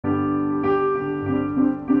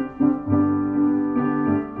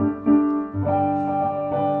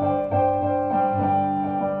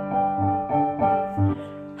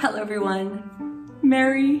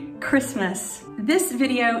Christmas. This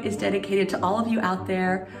video is dedicated to all of you out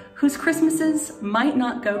there whose Christmases might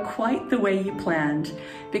not go quite the way you planned,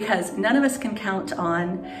 because none of us can count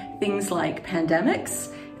on things like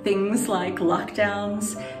pandemics, things like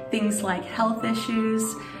lockdowns, things like health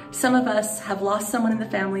issues. Some of us have lost someone in the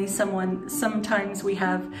family, sometimes we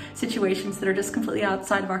have situations that are just completely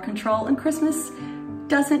outside of our control, and Christmas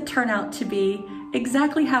doesn't turn out to be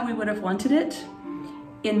exactly how we would have wanted it.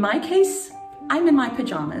 In my case, I'm in my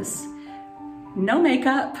pajamas, no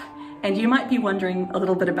makeup, and you might be wondering a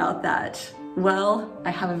little bit about that. Well,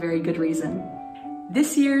 I have a very good reason.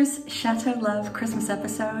 This year's Chateau Love Christmas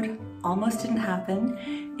episode almost didn't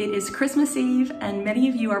happen. It is Christmas Eve, and many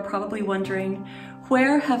of you are probably wondering,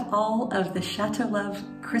 where have all of the Chateau Love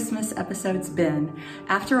Christmas episodes been?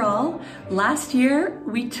 After all, last year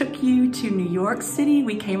we took you to New York City,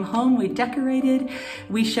 we came home, we decorated,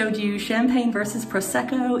 we showed you champagne versus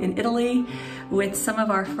Prosecco in Italy with some of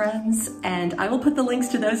our friends, and I will put the links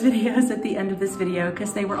to those videos at the end of this video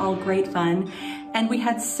because they were all great fun. And we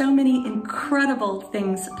had so many incredible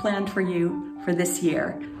things planned for you for this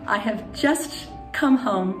year. I have just come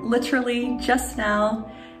home, literally just now,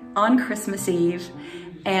 on Christmas Eve,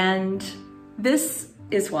 and this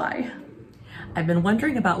is why. I've been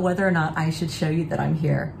wondering about whether or not I should show you that I'm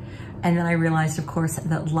here. And then I realized, of course,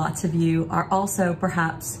 that lots of you are also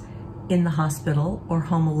perhaps in the hospital or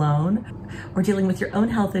home alone or dealing with your own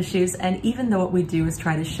health issues. And even though what we do is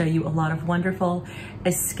try to show you a lot of wonderful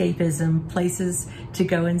escapism, places to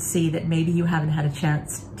go and see that maybe you haven't had a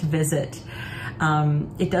chance to visit,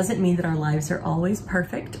 it doesn't mean that our lives are always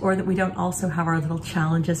perfect or that we don't also have our little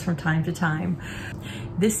challenges from time to time.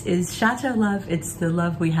 This is Chateau Love. It's the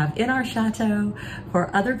love we have in our chateau,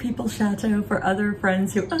 for other people's chateau, for other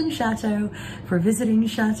friends who own chateau, for visiting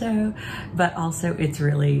chateau, but also it's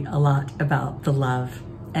really a lot about the love.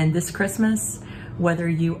 And this Christmas, whether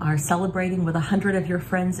you are celebrating with 100 of your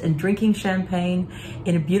friends and drinking champagne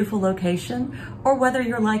in a beautiful location, or whether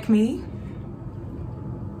you're like me,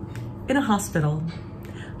 in a hospital,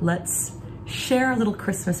 let's share a little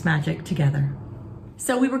Christmas magic together.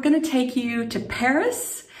 So we were going to take you to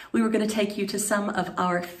Paris. We were going to take you to some of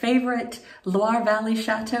our favorite Loire Valley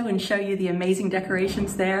Chateau and show you the amazing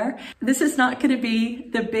decorations there. This is not going to be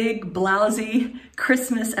the big blousy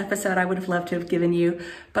Christmas episode I would have loved to have given you,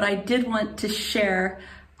 but I did want to share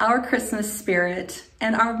our Christmas spirit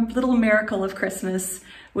and our little miracle of Christmas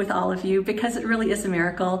with all of you, because it really is a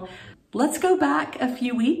miracle. Let's go back a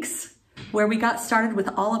few weeks where we got started with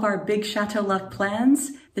all of our big Chateau Love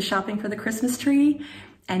plans, the shopping for the Christmas tree,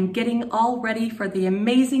 and getting all ready for the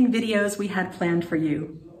amazing videos we had planned for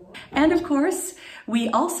you. And of course, we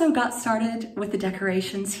also got started with the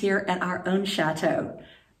decorations here at our own chateau.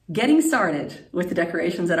 Getting started with the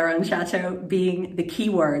decorations at our own chateau being the key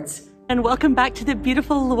words. And welcome back to the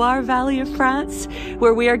beautiful Loire Valley of France,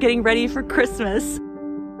 where we are getting ready for Christmas.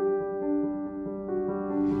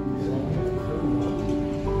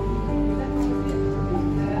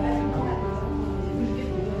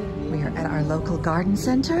 Local garden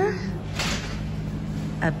center,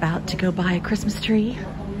 about to go buy a Christmas tree,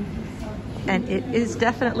 and it is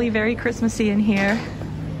definitely very Christmassy in here.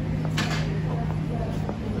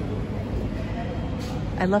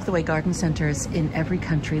 I love the way garden centers in every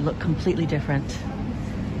country look completely different.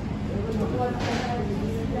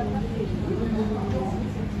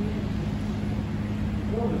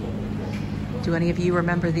 Do any of you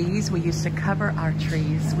remember these? We used to cover our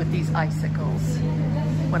trees with these icicles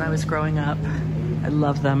when I was growing up. I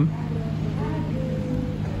love them.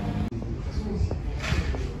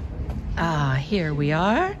 Ah, here we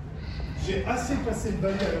are.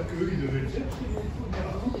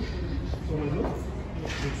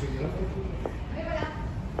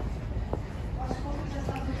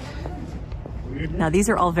 Now these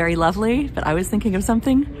are all very lovely, but I was thinking of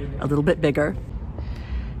something a little bit bigger.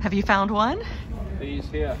 Have you found one? These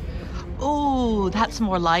here. Oh, that's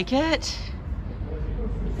more like it.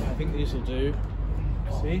 I think these will do.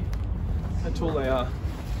 See how tall they are.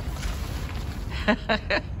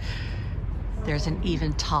 There's an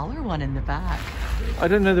even taller one in the back. I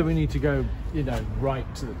don't know that we need to go, you know, right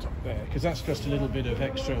to the top there, because that's just a little bit of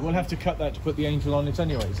extra. We'll have to cut that to put the angel on it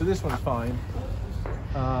anyway. So this one's fine.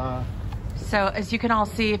 So as you can all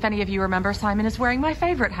see, if any of you remember, Simon is wearing my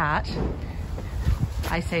favorite hat.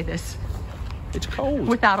 I say this. It's cold.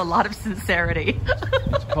 Without a lot of sincerity.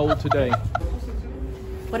 It's cold today.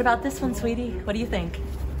 What about this one, sweetie? What do you think?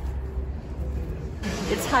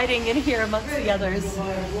 It's hiding in here amongst the others.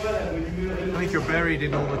 I think you're buried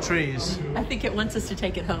in all the trees. I think it wants us to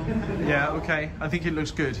take it home. Yeah, okay. I think it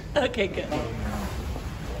looks good. Okay, good.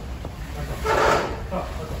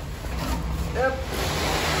 Yep.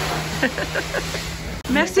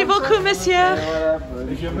 Merci beaucoup, monsieur.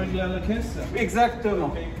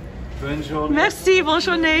 Exactement. Bonne journée. Merci, bonne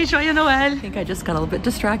journée, joyeux Noël. I think I just got a little bit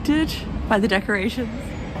distracted by the decorations.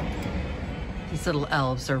 These little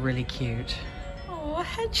elves are really cute. Oh,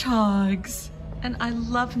 hedgehogs. And I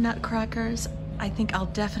love nutcrackers. I think I'll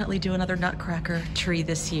definitely do another nutcracker tree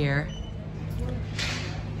this year.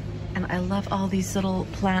 And I love all these little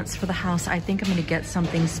plants for the house. I think I'm gonna get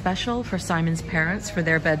something special for Simon's parents for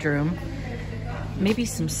their bedroom. Maybe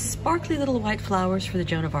some sparkly little white flowers for the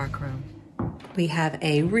Joan of Arc room. We have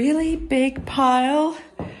a really big pile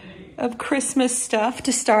of Christmas stuff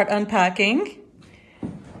to start unpacking.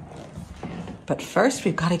 But first,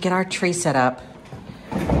 we've got to get our tree set up.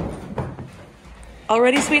 All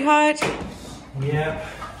ready, sweetheart? Yep.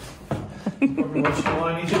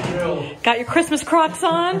 I need to drill. Got your Christmas Crocs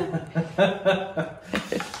on? My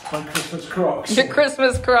Christmas Crocs. Your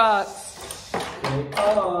Christmas Crocs.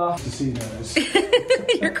 To see those.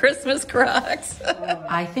 Your Christmas Crocs.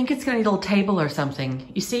 I think it's gonna need a little table or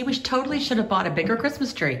something. You see, we totally should have bought a bigger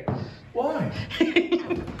Christmas tree. Why?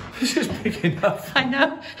 This is big enough. I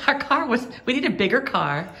know. Our car was, we need a bigger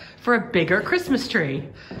car for a bigger Christmas tree.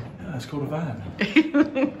 Yeah, it's called a van.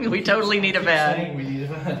 We totally need a van. Saying we need a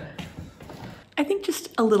van. I think just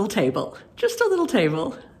a little table. Just a little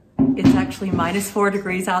table. It's actually -4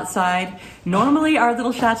 degrees outside. Normally our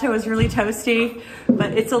little chateau is really toasty,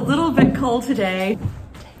 but it's a little bit cold today.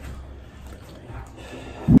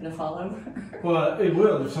 Gonna fall over? Well, it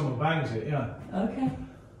will if someone bangs it, yeah. Okay.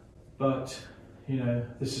 But, you know,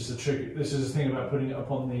 this is the trick. This is the thing about putting it up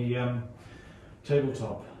on the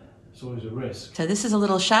tabletop. It's always a risk. So this is a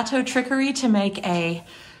little chateau trickery to make a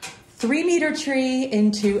 3-meter tree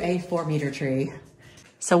into a 4-meter tree.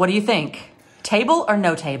 So what do you think? Table or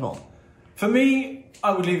no table? For me,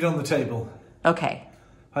 I would leave it on the table. Okay.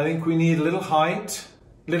 I think we need a little height,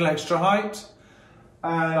 a little extra height.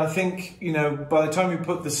 And I think, you know, by the time we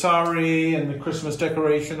put the sari and the Christmas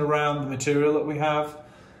decoration around the material that we have,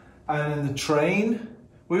 and in the train,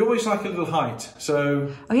 we always like a little height. So.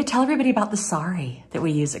 Oh, yeah, tell everybody about the sari that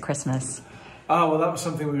we use at Christmas. Oh, well, that was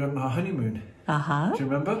something we got on our honeymoon. Uh-huh. Do you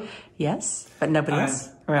remember? Yes, but nobody else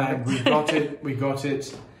remembers. And we got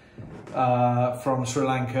it from Sri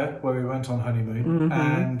Lanka, where we went on honeymoon,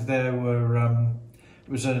 and there were it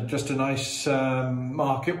was just a nice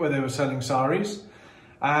market where they were selling saris,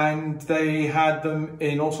 and they had them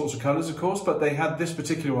in all sorts of colours, of course, but they had this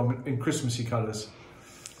particular one in Christmassy colours.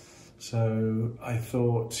 So I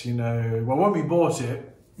thought, you know, well, when we bought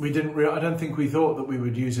it, we didn't. I don't think we thought that we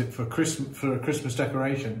would use it for a Christmas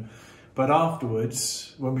decoration. But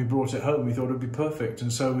afterwards, when we brought it home, we thought it would be perfect,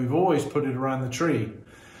 and so we've always put it around the tree.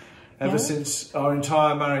 Ever since our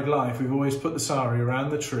entire married life, we've always put the sari around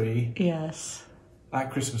the tree. Yes.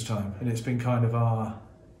 At Christmas time, and it's been kind of our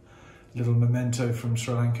little memento from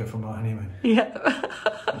Sri Lanka from our honeymoon. Yeah.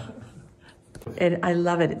 And I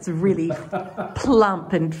love it. It's really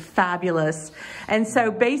plump and fabulous. And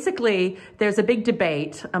so basically, there's a big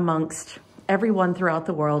debate amongst everyone throughout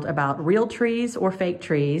the world about real trees or fake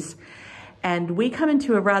trees. And we come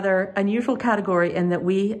into a rather unusual category in that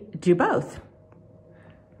we do both.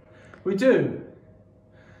 We do.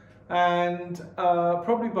 And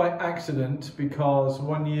probably by accident, because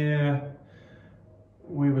one year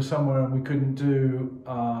we were somewhere and we couldn't do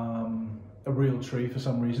a real tree for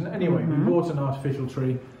some reason. Anyway, we bought an artificial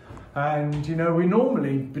tree. And, you know, we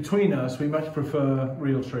normally, between us, we much prefer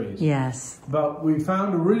real trees. Yes. But we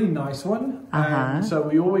found a really nice one, and so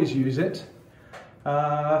we always use it.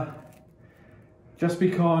 Just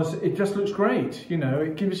because it just looks great, you know,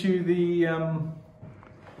 it gives you the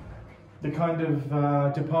kind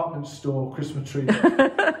of department store Christmas tree.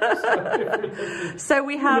 So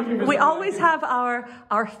we always have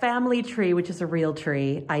our family tree, which is a real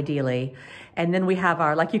tree, ideally. And then we have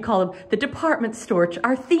our, like you call them, the department store,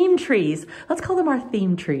 our theme trees. Let's call them our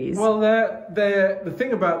theme trees. Well, the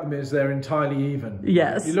thing about them is they're entirely even.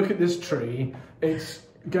 Yes. You look at this tree, it's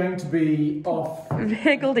going to be off.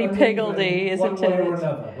 Higgledy-piggledy, isn't it? One way or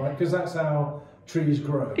another, right? Because that's how trees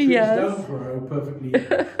grow. Trees don't grow perfectly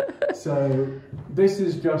even. So this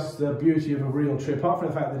is just the beauty of a real tree, apart from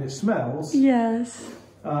the fact that it smells. Yes.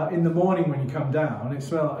 In the morning when you come down, it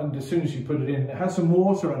smells, and as soon as you put it in, it has some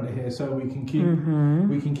water under here, so we can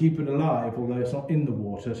keep it alive, although it's not in the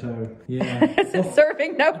water. So yeah, it's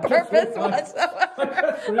serving no purpose whatsoever. I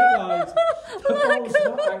just realised the bowl's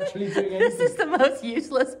not actually doing anything. This is the most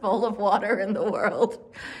useless bowl of water in the world.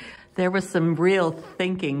 There was some real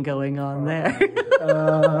thinking going on there.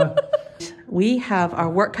 We have our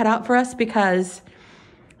work cut out for us because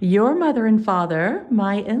your mother and father,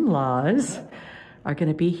 my in-laws, are going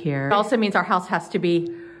to be here. It also means our house has to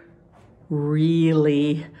be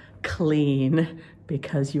really clean,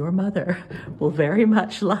 because your mother will very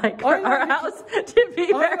much like our house to be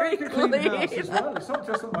very clean. House as well. It's not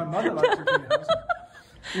just that my mother likes a clean house.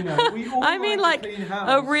 You know, we all like a clean house.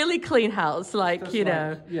 A really clean house, like, just, you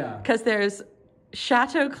know, because there's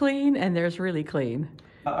chateau clean and there's really clean.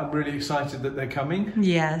 I'm really excited that they're coming.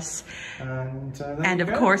 Yes. And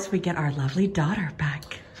of course, we get our lovely daughter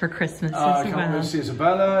back for Christmas as well. I can't wait to see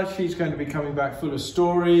Isabella. She's going to be coming back full of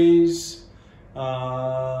stories.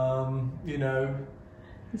 You know.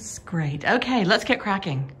 It's great. Okay, let's get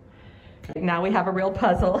cracking. Okay. Now we have a real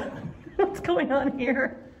puzzle. What's going on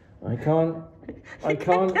here? I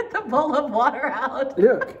can't get the bowl of water out.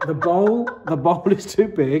 Look, the bowl is too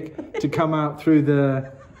big to come out through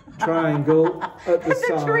the triangle at the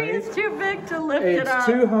side. The tree is too big to lift it up. It's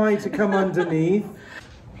too high to come underneath.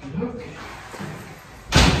 Look.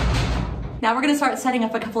 Now we're going to start setting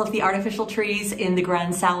up a couple of the artificial trees in the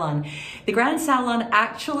Grand Salon. The Grand Salon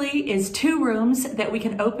actually is 2 rooms that we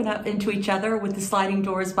can open up into each other with the sliding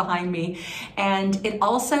doors behind me. And it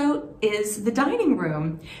also is the dining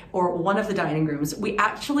room, or one of the dining rooms. We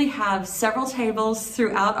actually have several tables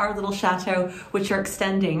throughout our little chateau, which are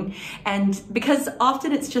extending. And because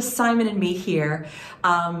often it's just Simon and me here,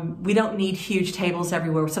 we don't need huge tables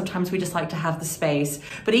everywhere. Sometimes we just like to have the space.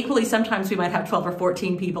 But equally, sometimes we might have 12 or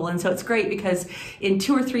 14 people. And so it's great because in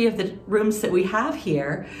 2 or 3 of the rooms that we have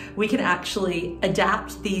here, we can actually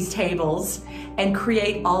adapt these tables and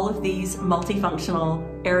create all of these multifunctional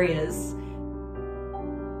areas.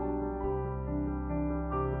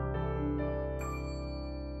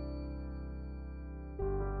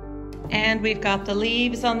 And we've got the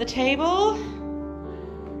leaves on the table.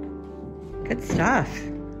 Good stuff.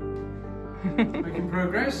 Making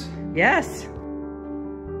progress? Yes.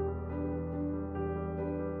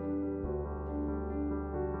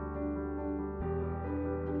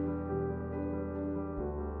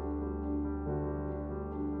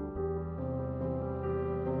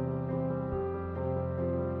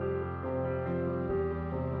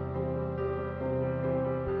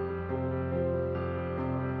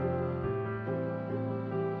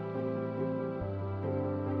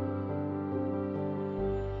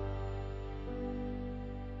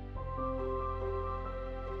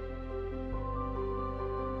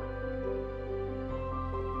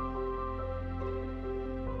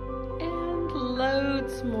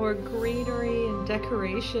 Loads more greenery and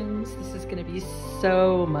decorations. This is going to be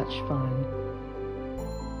so much fun.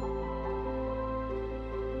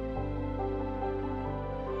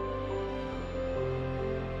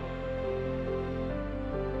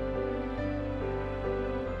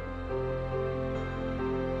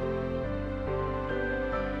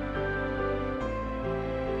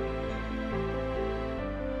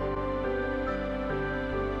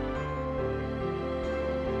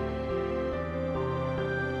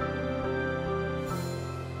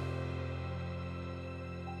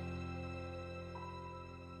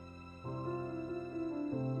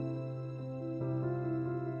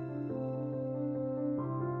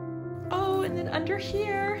 And then under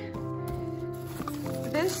here,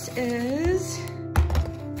 this is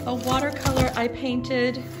a watercolor I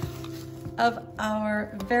painted of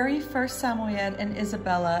our very first Samoyed and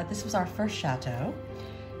Isabella. This was our first chateau,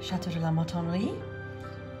 Chateau de la Montagnerie.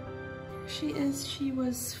 She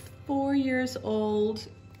was 4 years old.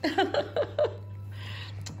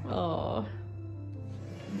 Oh.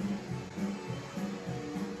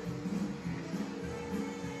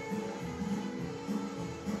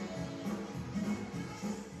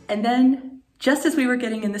 And then, just as we were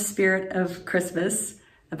getting in the spirit of Christmas,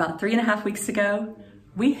 about 3.5 weeks ago,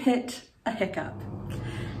 we hit a hiccup.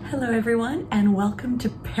 Hello everyone, and welcome to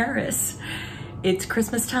Paris. It's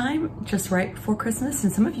Christmas time, just right before Christmas,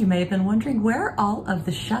 and some of you may have been wondering, where are all of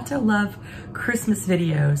the Chateau Love Christmas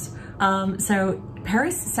videos? So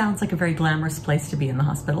Paris sounds like a very glamorous place to be in the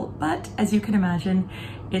hospital, but as you can imagine,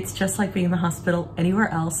 it's just like being in the hospital anywhere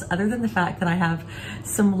else, other than the fact that I have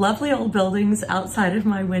some lovely old buildings outside of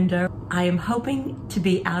my window. I am hoping to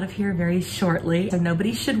be out of here very shortly, so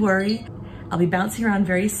nobody should worry. I'll be bouncing around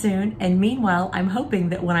very soon, and meanwhile, I'm hoping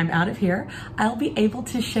that when I'm out of here, I'll be able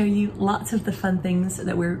to show you lots of the fun things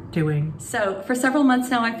that we're doing. So for several months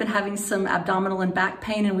now, I've been having some abdominal and back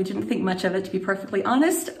pain, and we didn't think much of it, to be perfectly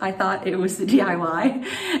honest. I thought it was the DIY,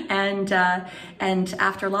 and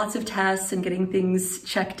after lots of tests and getting things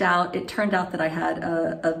checked out, it turned out that I had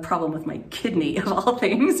a problem with my kidney, of all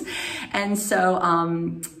things. And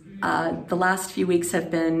so the last few weeks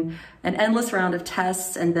have been an endless round of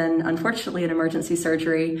tests, and then unfortunately an emergency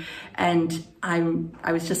surgery, and I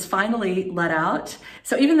was just finally let out.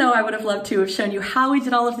 So even though I would have loved to have shown you how we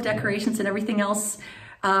did all of the decorations and everything else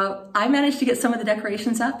I managed to get some of the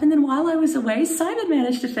decorations up, and then while I was away, Simon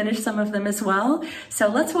managed to finish some of them as well. So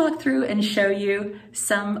let's walk through and show you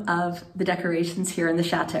some of the decorations here in the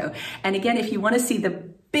chateau. And again, if you want to see the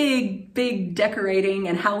big decorating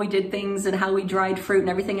and how we did things and how we dried fruit and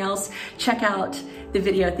everything else, check out the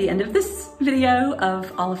video at the end of this video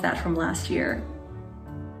of all of that from last year.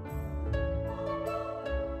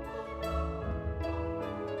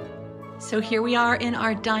 So here we are in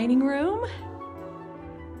our dining room.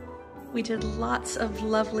 We did lots of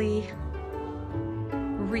lovely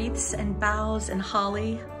wreaths and boughs and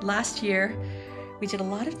holly. Last year, we did a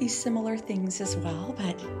lot of these similar things as well,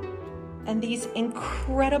 and these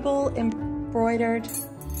incredible embroidered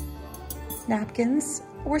napkins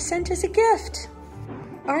were sent as a gift.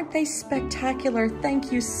 Aren't they spectacular?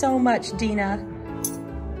 Thank you so much, Dina,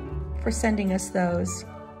 for sending us those.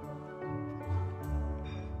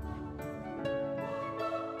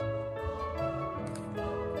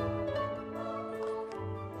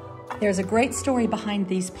 There's a great story behind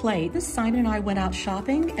these plates. Simon and I went out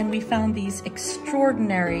shopping and we found these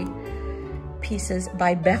extraordinary pieces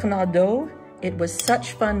by Bernardo. It was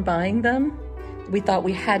such fun buying them. We thought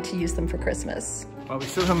we had to use them for Christmas. Well, we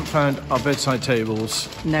still haven't found our bedside tables.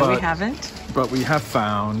 No, we haven't. But we have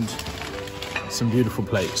found some beautiful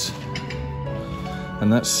plates.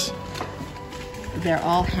 And that's... They're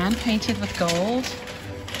all hand painted with gold,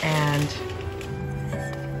 and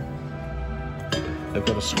they've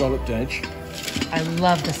got a scalloped edge. I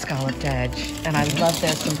love the scalloped edge, and I love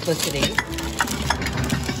their simplicity.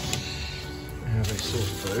 We have a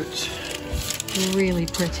sauce boat. Really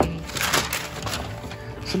pretty.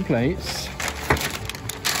 Some plates.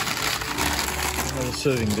 Another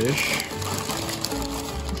serving dish.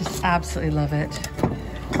 Just absolutely love it.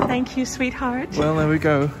 Thank you, sweetheart. Well, there we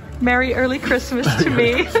go. Merry early Christmas to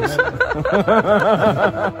me.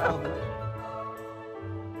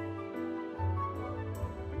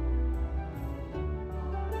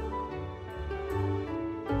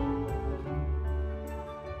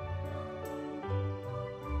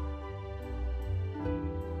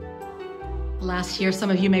 Last year, some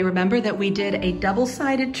of you may remember that we did a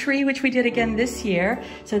double-sided tree, which we did again this year.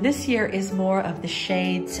 So this year is more of the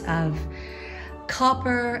shades of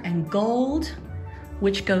copper and gold,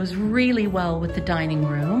 which goes really well with the dining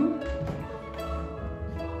room,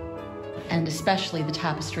 and especially the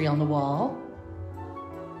tapestry on the wall.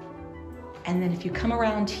 And then if you come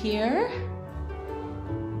around here,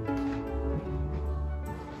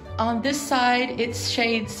 on this side, it's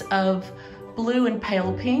shades of blue and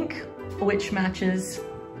pale pink, which matches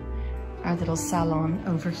our little salon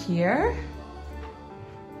over here.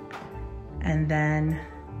 And then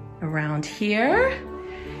around here,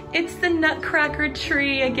 it's the nutcracker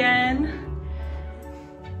tree again.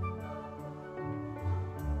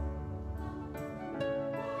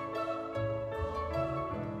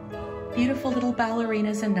 Beautiful little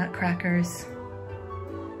ballerinas and nutcrackers.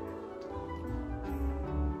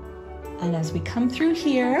 And as we come through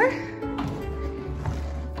here,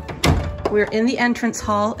 we're in the entrance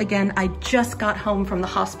hall. Again, I just got home from the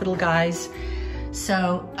hospital, guys,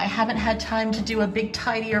 so I haven't had time to do a big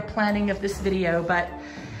tidier planning of this video, but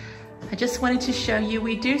I just wanted to show you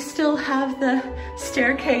we do still have the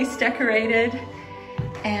staircase decorated,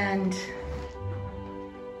 and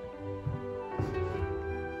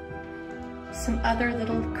some other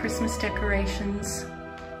little Christmas decorations.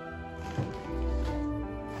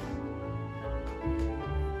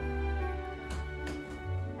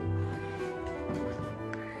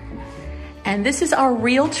 And this is our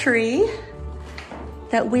real tree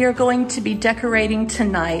that we are going to be decorating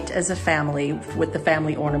tonight as a family with the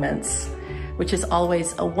family ornaments, which is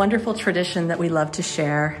always a wonderful tradition that we love to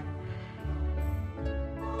share.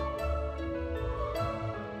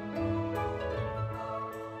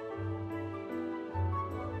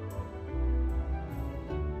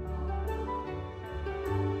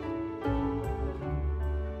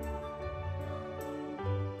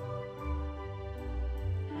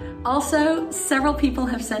 Also, several people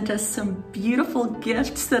have sent us some beautiful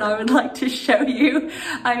gifts that I would like to show you.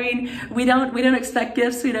 I mean, we don't expect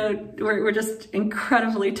gifts. We're just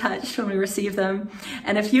incredibly touched when we receive them.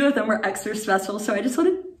 And a few of them were extra special, so I just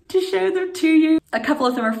wanted to show them to you. A couple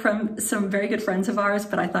of them are from some very good friends of ours,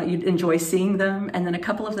 but I thought you'd enjoy seeing them. And then a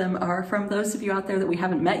couple of them are from those of you out there that we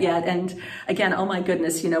haven't met yet. And again, oh my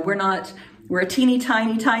goodness, we're a teeny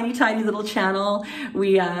tiny little channel.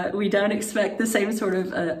 We don't expect the same sort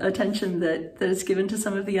of attention that is given to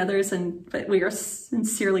some of the others, but we are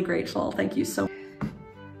sincerely grateful. Thank you so much.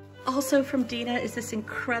 Also from Dina is this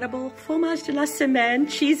incredible fromage de la semaine,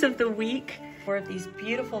 cheese of the week. More of these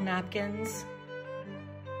beautiful napkins.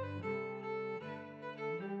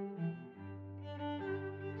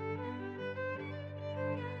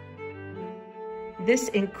 This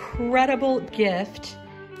incredible gift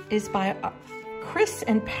is by Chris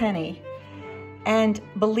and Penny. And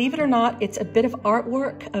believe it or not, it's a bit of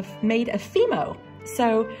artwork made of Fimo.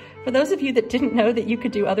 So for those of you that didn't know that you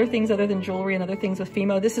could do other things other than jewelry and other things with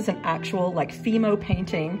Fimo, this is an actual like Fimo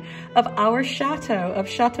painting of our chateau, of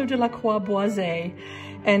Chateau de la Croix Boisée.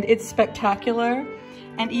 And it's spectacular.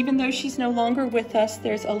 And even though she's no longer with us,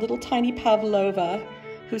 there's a little tiny Pavlova,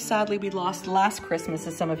 who sadly we lost last Christmas,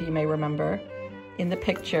 as some of you may remember, in the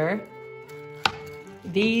picture.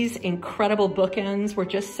 These incredible bookends were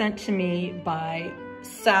just sent to me by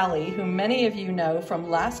Sally, who many of you know from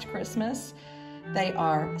last Christmas. They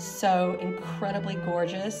are so incredibly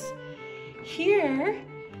gorgeous. Here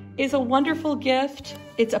is a wonderful gift.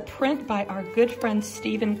 It's a print by our good friend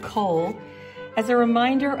Stephen Cole as a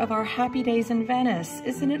reminder of our happy days in Venice.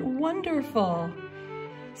 Isn't it wonderful?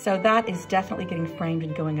 So that is definitely getting framed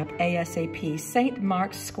and going up ASAP. St.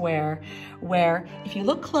 Mark's Square, where if you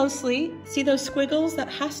look closely, see those squiggles? That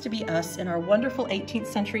has to be us in our wonderful 18th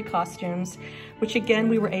century costumes, which again,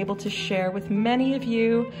 we were able to share with many of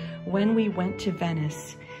you when we went to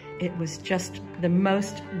Venice. It was just the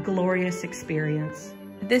most glorious experience.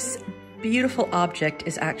 This beautiful object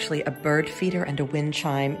is actually a bird feeder and a wind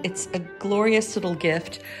chime. It's a glorious little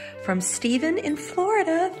gift from Stephen in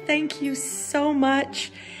Florida. Thank you so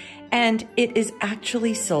much. And it is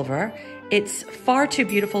actually silver. It's far too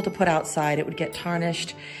beautiful to put outside. It would get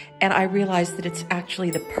tarnished. And I realized that it's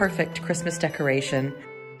actually the perfect Christmas decoration.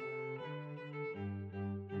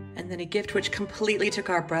 And then a gift which completely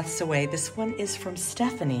took our breaths away. This one is from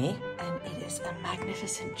Stephanie, and it is a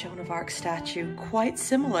magnificent Joan of Arc statue, quite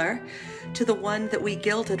similar to the one that we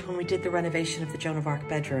gilded when we did the renovation of the Joan of Arc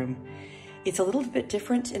bedroom. It's a little bit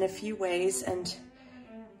different in a few ways, and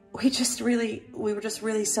we were just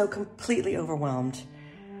really so completely overwhelmed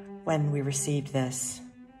when we received this.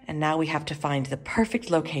 And now we have to find the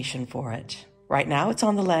perfect location for it. Right now it's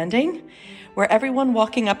on the landing, where everyone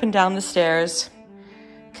walking up and down the stairs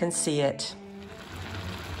can see it.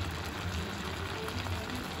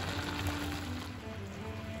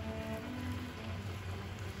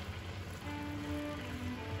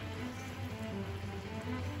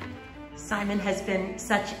 Simon has been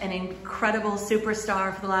such an incredible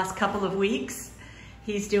superstar for the last couple of weeks.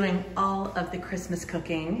 He's doing all of the Christmas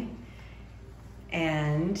cooking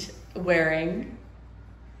and wearing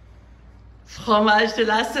fromage de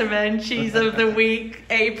la semaine, cheese of the week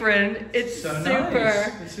apron. It's so super.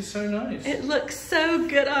 Nice. This is so nice. It looks so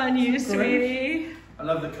good on you, sweetie. I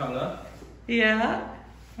love the colour. Yeah.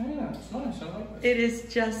 Yeah, it's nice. I like it. It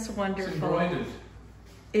is just wonderful. It's embroidered.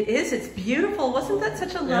 It is. It's beautiful. Wasn't that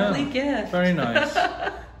such a lovely gift? Very nice.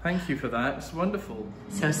 Thank you for that. It's wonderful.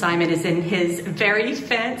 So Simon is in his very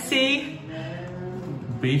fancy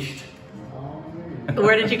Beast.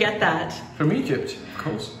 Where did you get that? From Egypt, of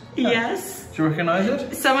course. Yes. Do you recognize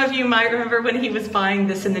it? Some of you might remember when he was buying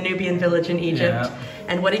this in the Nubian village in Egypt. Yeah.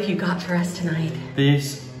 And what have you got for us tonight?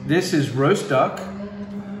 This is roast duck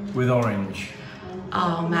with orange.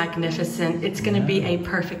 Oh, magnificent. It's going to be a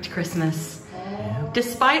perfect Christmas. Yeah.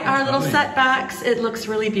 Despite our little setbacks, it looks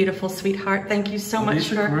really beautiful, sweetheart. Thank you so much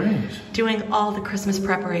for doing all the Christmas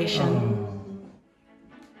preparation. Oh.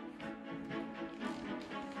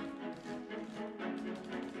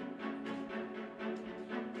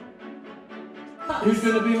 Who's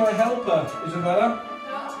going to be my helper, Isabella?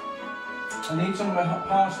 I need someone to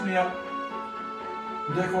pass me up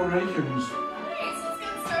decorations. Alright, so let's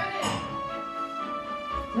get started.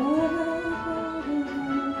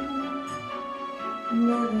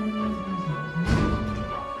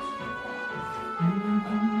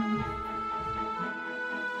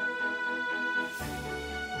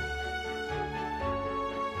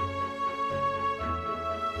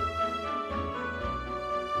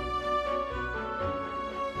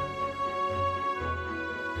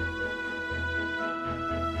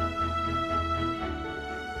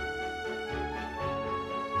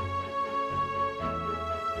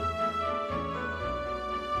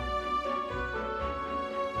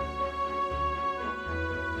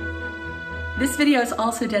 This video is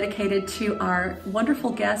also dedicated to our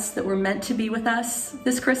wonderful guests that were meant to be with us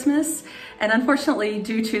this Christmas. And unfortunately,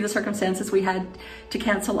 due to the circumstances, we had to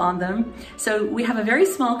cancel on them. So we have a very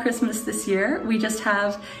small Christmas this year. We just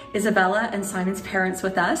have Isabella and Simon's parents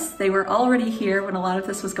with us. They were already here when a lot of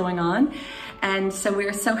this was going on. And so we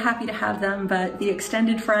are so happy to have them, but the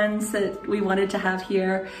extended friends that we wanted to have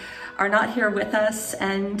here are not here with us.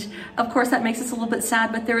 And of course that makes us a little bit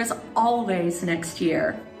sad, but there is always next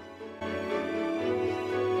year.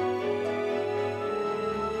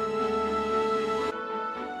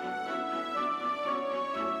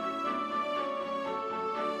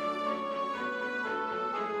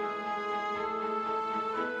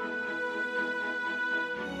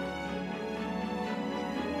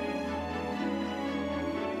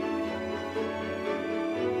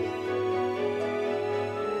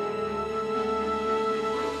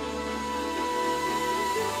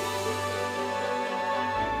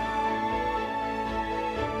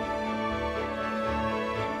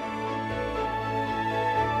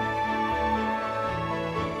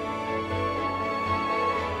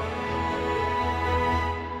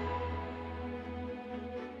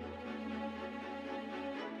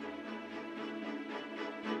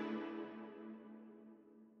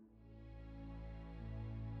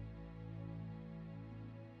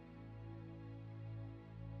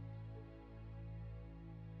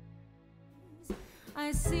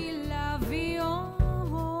 I see la vie en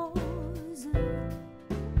rose.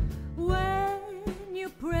 When you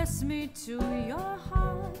press me to your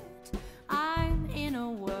heart, I'm in a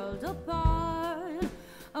world apart,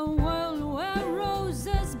 a world where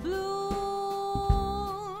roses bloom.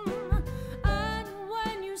 And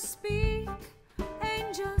when you speak,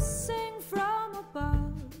 angels sing from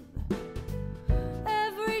above.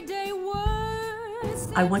 Everyday words.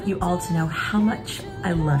 I want you all to know how much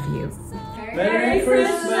I love you. Merry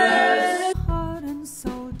Christmas!